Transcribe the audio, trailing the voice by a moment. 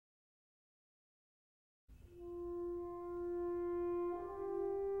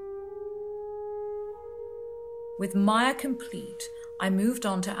With Maya complete, I moved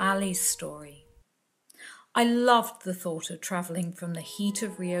on to Ali's story. I loved the thought of travelling from the heat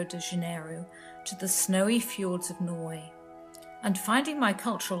of Rio de Janeiro to the snowy fjords of Norway, and finding my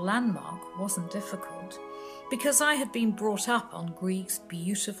cultural landmark wasn't difficult, because I had been brought up on Grieg's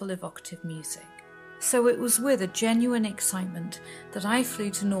beautiful evocative music. So it was with a genuine excitement that I flew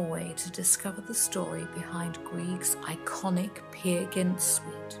to Norway to discover the story behind Grieg's iconic Peer Gynt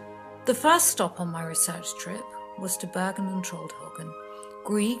suite. The first stop on my research trip was to Bergen and Troldhagen,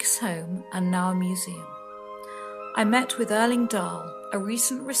 Grieg's home and now a museum. I met with Erling Dahl, a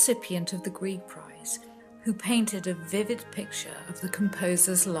recent recipient of the Grieg Prize, who painted a vivid picture of the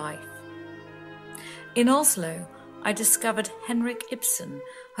composer's life. In Oslo, I discovered Henrik Ibsen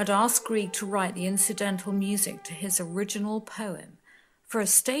had asked Grieg to write the incidental music to his original poem for a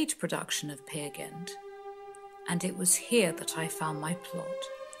stage production of Peer Gynt. And it was here that I found my plot,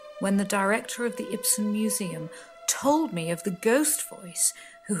 when the director of the Ibsen Museum told me of the ghost voice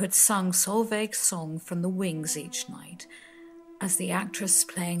who had sung Solveig's song from the wings each night, as the actress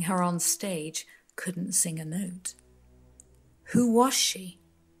playing her on stage couldn't sing a note. Who was she?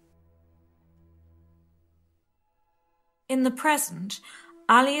 In the present,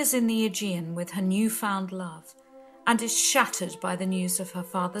 Ali is in the Aegean with her newfound love and is shattered by the news of her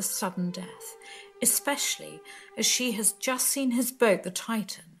father's sudden death, especially as she has just seen his boat, the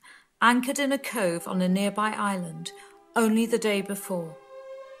Titan, anchored in a cove on a nearby island only the day before.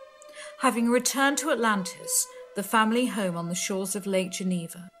 Having returned to Atlantis, the family home on the shores of Lake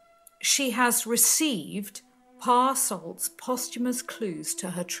Geneva, she has received Parasol's posthumous clues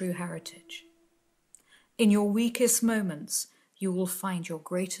to her true heritage. In your weakest moments, you will find your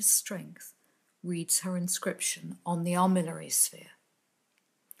greatest strength, reads her inscription on the armillary sphere.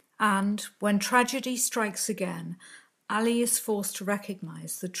 And when tragedy strikes again, Ali is forced to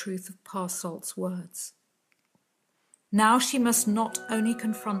recognize the truth of Parasol's words. Now she must not only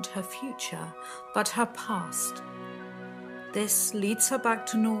confront her future, but her past. This leads her back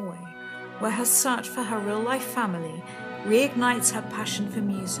to Norway, where her search for her real-life family reignites her passion for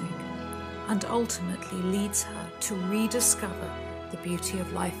music and ultimately leads her to rediscover the beauty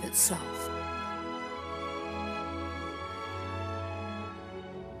of life itself.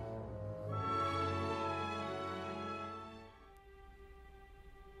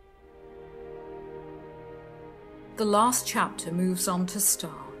 The last chapter moves on to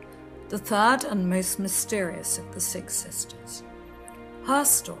Star, the third and most mysterious of the six sisters. Her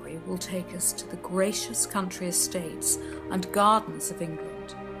story will take us to the gracious country estates and gardens of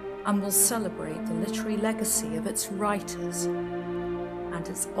England, and will celebrate the literary legacy of its writers and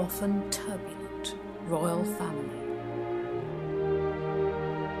its often turbulent royal family.